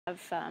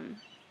have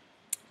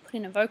put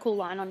in a vocal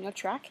line on your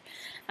track.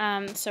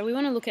 So we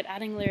want to look at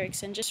adding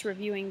lyrics and just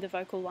reviewing the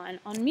vocal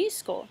line on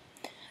MuseScore.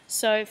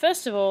 So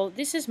first of all,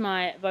 this is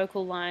my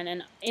vocal line,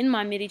 and in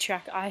my MIDI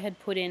track I had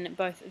put in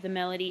both the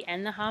melody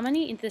and the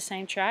harmony into the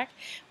same track,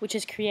 which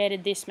has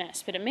created this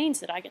mess, but it means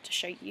that I get to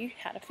show you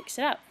how to fix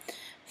it up.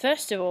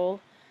 First of all,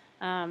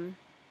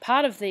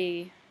 part of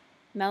the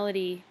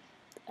melody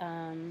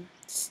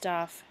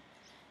stuff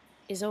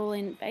is all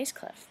in bass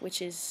clef,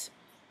 which is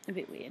a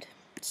bit weird.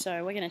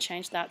 So we're going to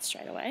change that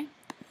straight away.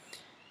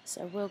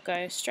 So we'll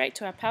go straight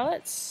to our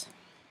palettes.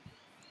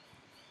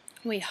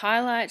 We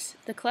highlight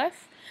the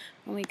clef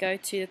and we go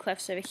to the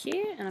clefs over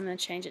here, and I'm going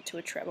to change it to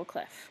a treble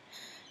clef.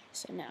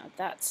 So now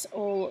that's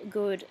all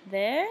good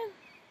there.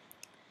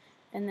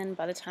 And then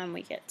by the time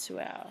we get to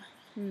our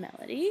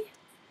melody,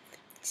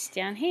 it's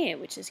down here,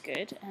 which is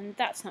good, and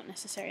that's not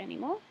necessary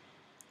anymore.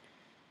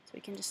 So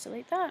we can just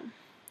delete that.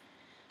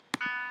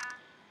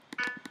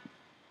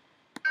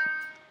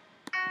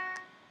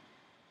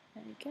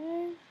 There we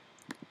go.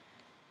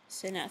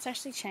 So now it's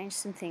actually changed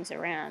some things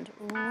around.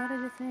 What did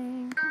you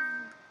think?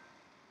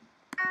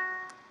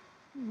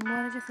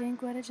 What did you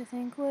think? What did you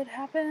think would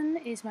happen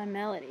is my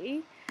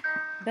melody,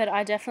 but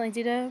I definitely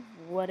did a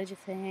what did you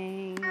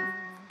think?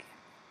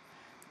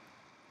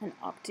 An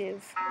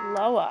octave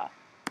lower.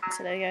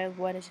 So there we go,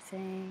 what did you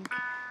think?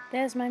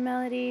 There's my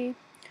melody.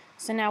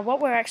 So now what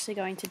we're actually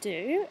going to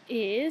do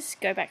is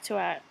go back to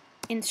our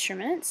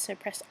instruments, so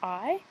press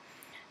I,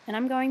 and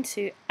I'm going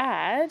to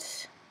add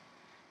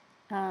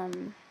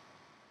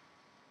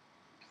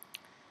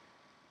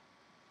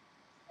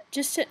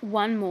just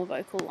one more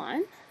vocal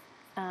line.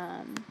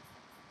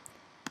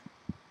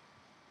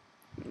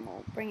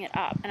 We'll bring it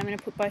up, and I'm going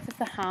to put both of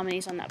the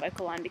harmonies on that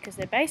vocal line because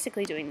they're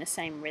basically doing the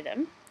same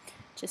rhythm,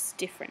 just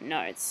different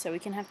notes, so we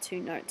can have two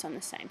notes on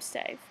the same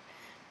stave.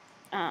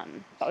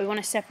 But we want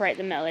to separate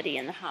the melody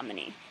and the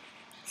harmony.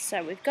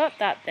 So we've got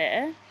that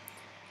there.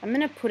 I'm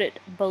going to put it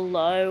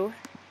below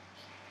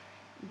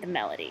the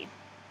melody.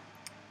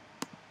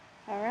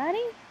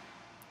 Alrighty?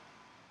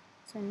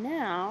 So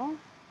now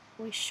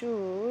we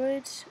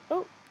should...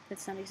 Oh,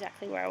 that's not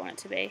exactly where I want it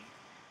to be.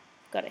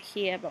 Got it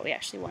here, but we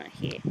actually want it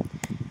here.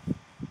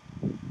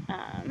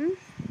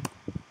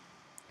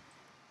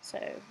 So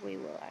we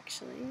will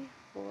actually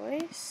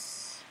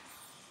voice.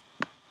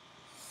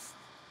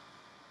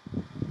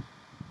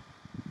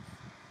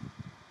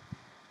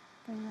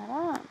 Bring that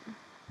up.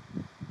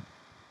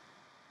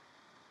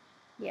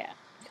 Yeah,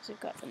 because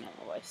we've got the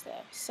normal voice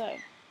there. So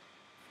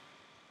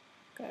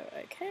go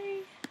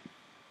OK.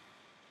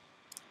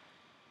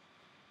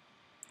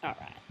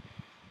 Alright.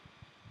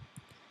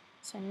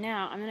 So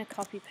now I'm going to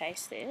copy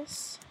paste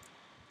this.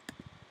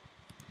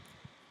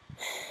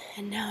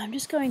 And now I'm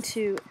just going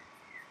to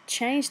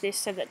change this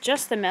so that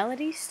just the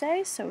melody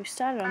stays. So we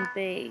started on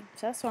B.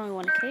 So that's the one we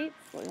want to keep.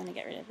 We want to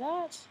get rid of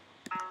that.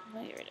 We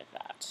want to get rid of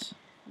that.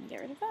 We want to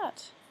get rid of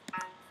that.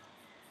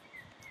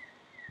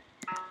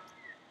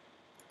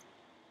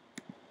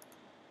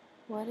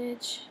 What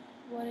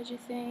did you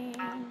think?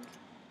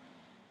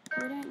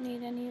 We don't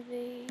need any of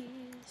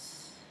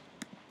these.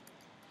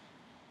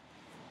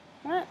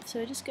 Right, so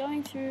we're just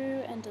going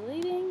through and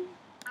deleting.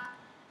 I'm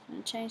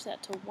going to change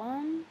that to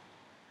 1.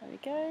 There we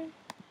go.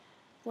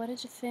 What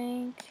did you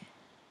think?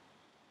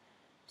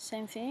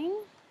 Same thing.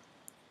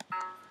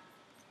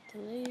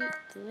 Delete,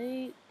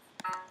 delete,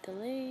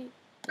 delete,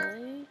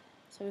 delete.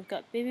 So we've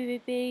got B, B,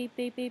 B,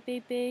 B, B, B,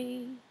 B,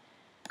 B.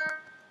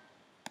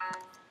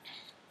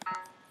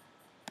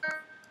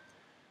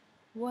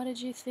 What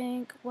did you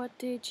think? What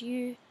did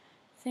you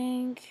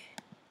think?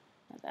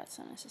 No, that's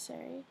not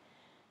necessary.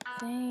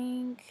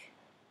 Think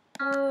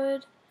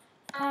would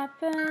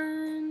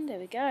happen. There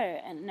we go.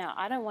 And now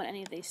I don't want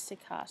any of these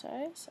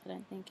staccatos. I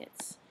don't think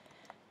it's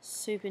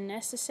super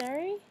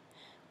necessary.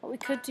 What we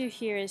could do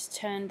here is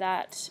turn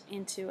that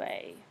into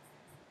a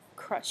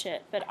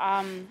crotchet, but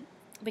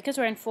because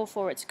we're in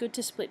 4/4, it's good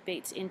to split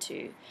beats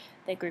into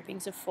their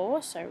groupings of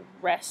 4. So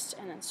rest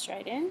and then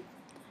straight in.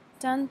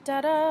 Dun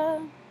da da.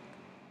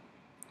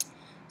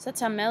 So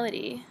that's our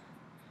melody.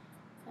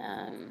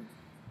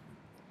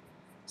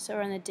 So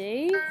we're on the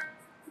D.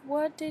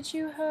 What did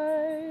you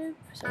hope?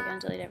 So we're going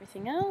to delete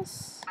everything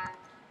else.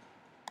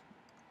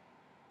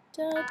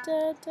 Da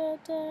da da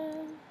da.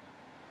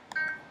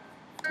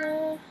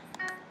 Da.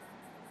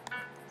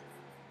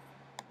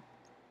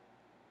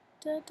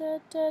 Da da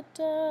da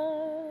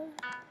da.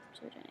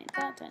 So we don't need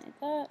that, don't need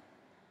that.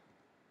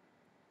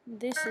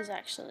 This is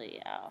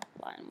actually our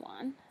line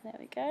 1. There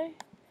we go.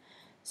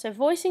 So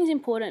voicing is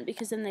important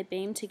because then they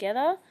beam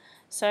together.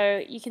 So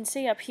you can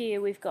see up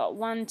here we've got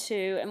 1,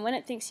 2, and when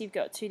it thinks you've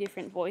got 2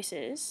 different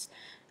voices,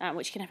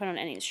 which can happen on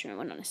any instrument,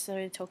 we're not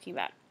necessarily talking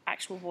about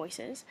actual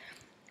voices,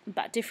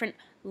 but different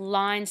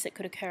lines that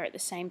could occur at the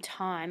same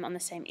time on the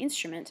same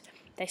instrument,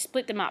 they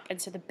split them up,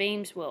 and so the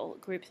beams will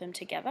group them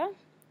together.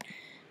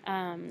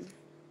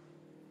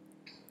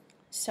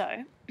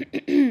 So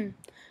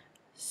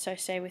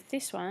say with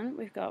this one,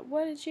 we've got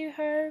what did you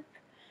hope?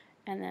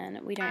 And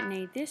then we don't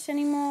need this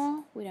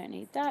anymore, we don't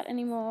need that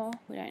anymore,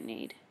 we don't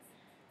need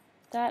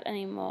that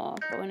anymore,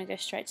 but we're going to go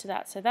straight to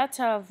that. So that's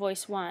our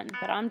voice 1,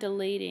 but I'm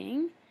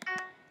deleting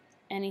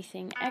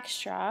anything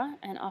extra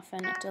and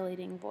often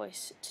deleting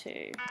voice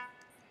 2.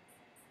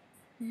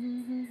 You,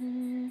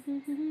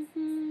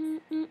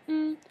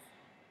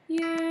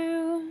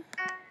 I'm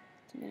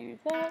going to remove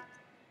that.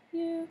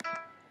 You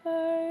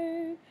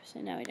hope. So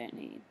now we don't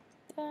need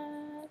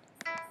that.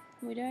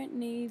 We don't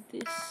need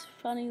this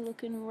funny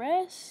looking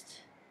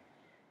rest.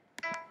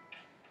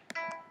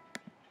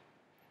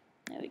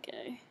 There we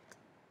go.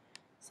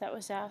 So that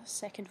was our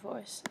second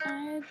voice.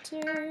 I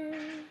do.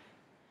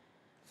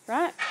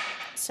 Right,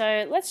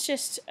 so let's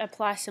just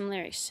apply some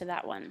lyrics to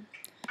that one.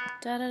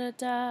 Da da da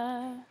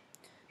da.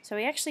 So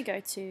we actually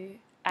go to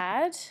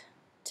add,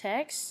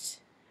 text,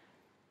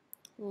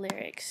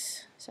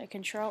 lyrics. So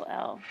Control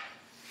L.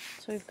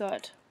 So we've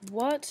got,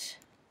 what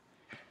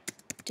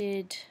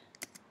did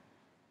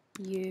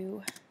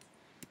you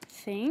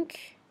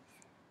think?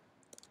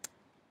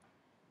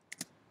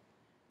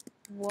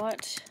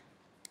 What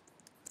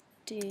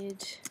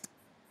did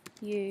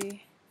you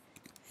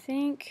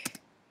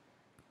think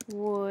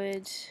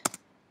would,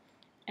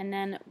 and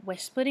then we're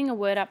splitting a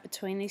word up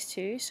between these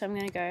two, so I'm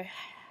going to go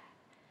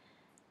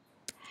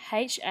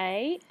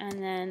HA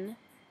and then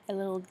a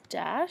little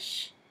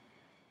dash,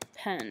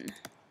 pen,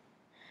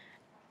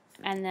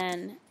 and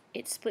then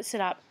it splits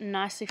it up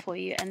nicely for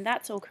you, and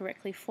that's all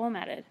correctly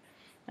formatted.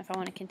 If I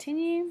want to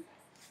continue,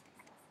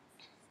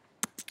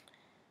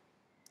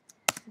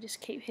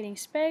 just keep hitting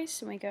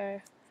space and we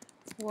go,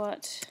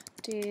 what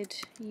did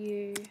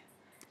you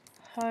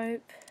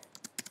hope?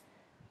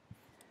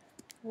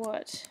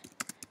 What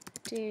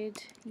did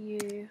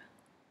you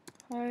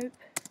hope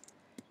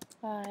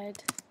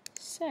I'd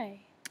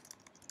say?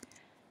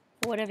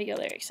 Or whatever your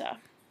lyrics are.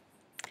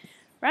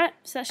 Right,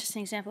 so that's just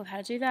an example of how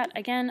to do that.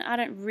 Again, I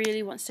don't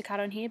really want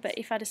staccato in here, but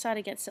if I decide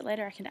against it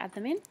later, I can add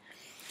them in.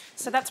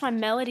 So that's my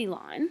melody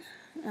line.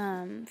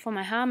 For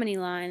my harmony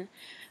line,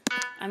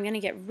 I'm going to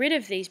get rid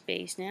of these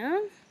B's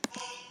now.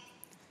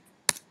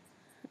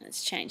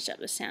 It's changed up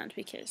the sound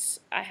because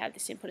I had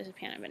this input as a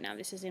piano, but now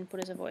this is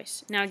input as a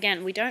voice. Now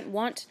again, we don't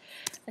want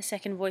a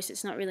second voice,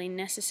 it's not really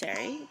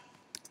necessary.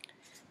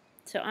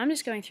 So I'm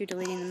just going through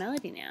deleting the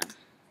melody now.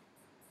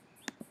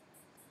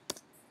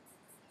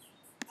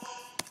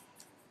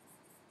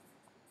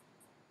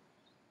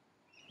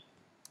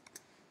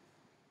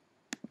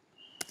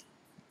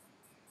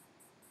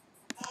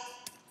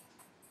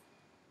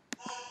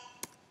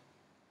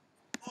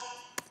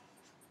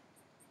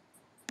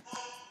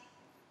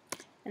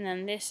 And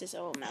then this is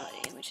all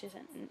melody, which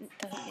doesn't need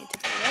to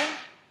be there.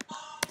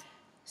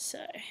 So,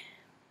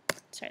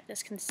 sorry,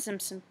 there's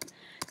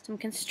some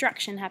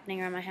construction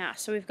happening around my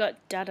house. So we've got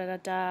da da da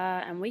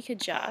da, and we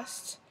could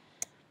just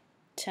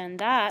turn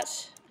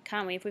that,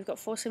 can't we? If we've got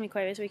 4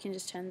 semiquavers, we can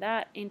just turn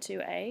that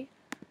into a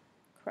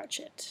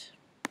crotchet.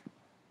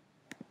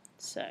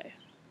 So,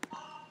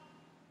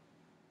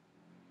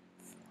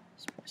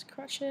 let's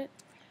crotchet,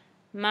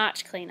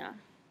 march cleaner.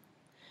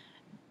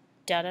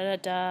 Da da da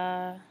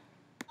da.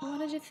 What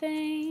did you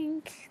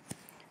think?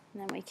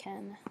 And then we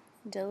can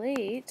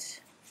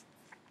delete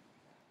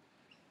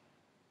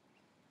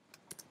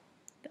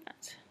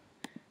that.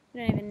 We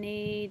don't even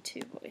need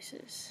 2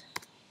 voices.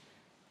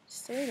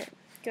 Just delete it.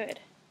 Good.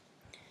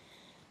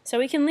 So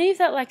we can leave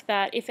that like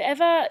that. If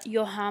ever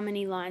your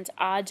harmony lines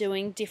are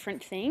doing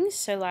different things,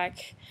 so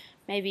like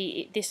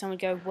maybe this one would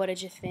go, what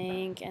did you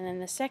think? And then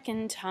the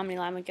second harmony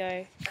line would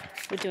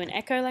do an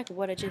echo, like,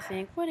 what did you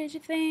think? What did you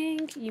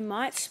think? You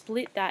might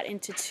split that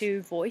into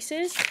 2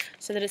 voices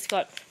so that it's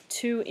got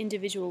 2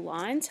 individual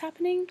lines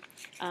happening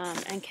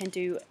and can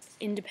do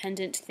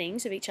independent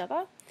things of each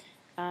other.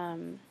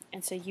 And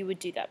so you would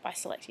do that by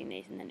selecting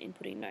these and then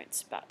inputting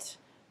notes. But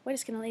we're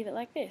just going to leave it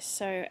like this.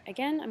 So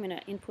again, I'm going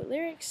to input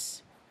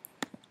lyrics,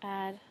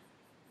 add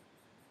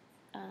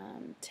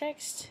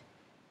text,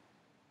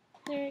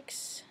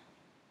 lyrics.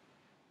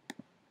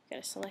 Go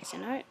to select a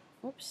note.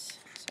 Whoops.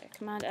 So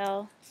Command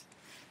L.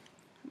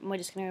 We're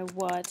just going to go,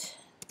 what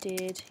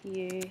did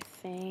you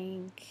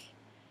think?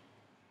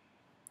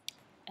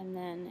 And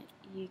then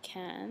you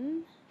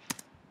can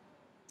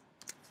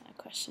add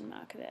a question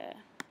mark there.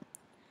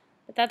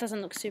 But that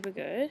doesn't look super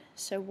good.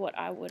 So what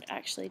I would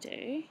actually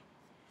do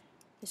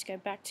is go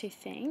back to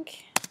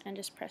think and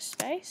just press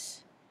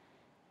space.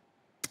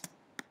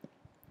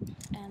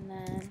 And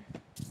then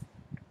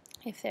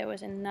if there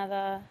was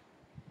another,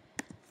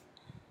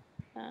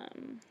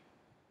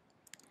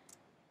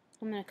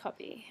 I'm going to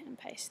copy and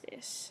paste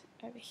this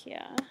over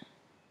here.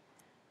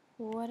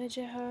 What did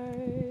you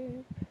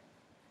hope?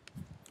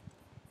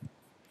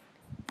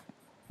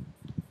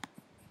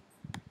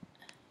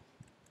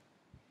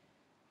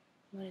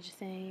 What did you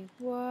think?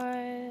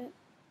 What?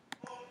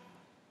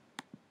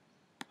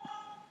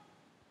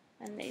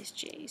 And these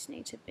G's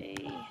need to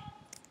be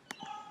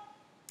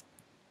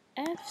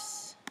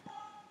F's.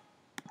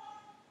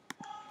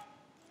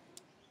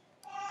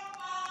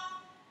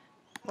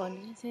 What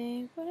did you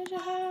think? What did you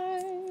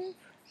hope?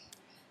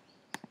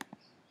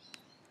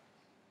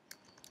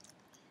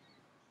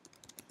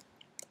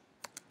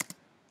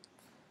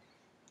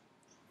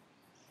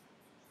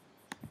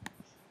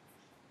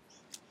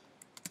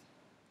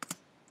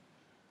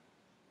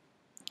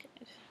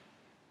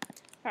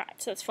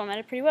 Alright, so it's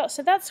formatted pretty well.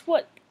 So that's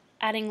what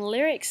adding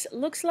lyrics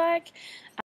looks like.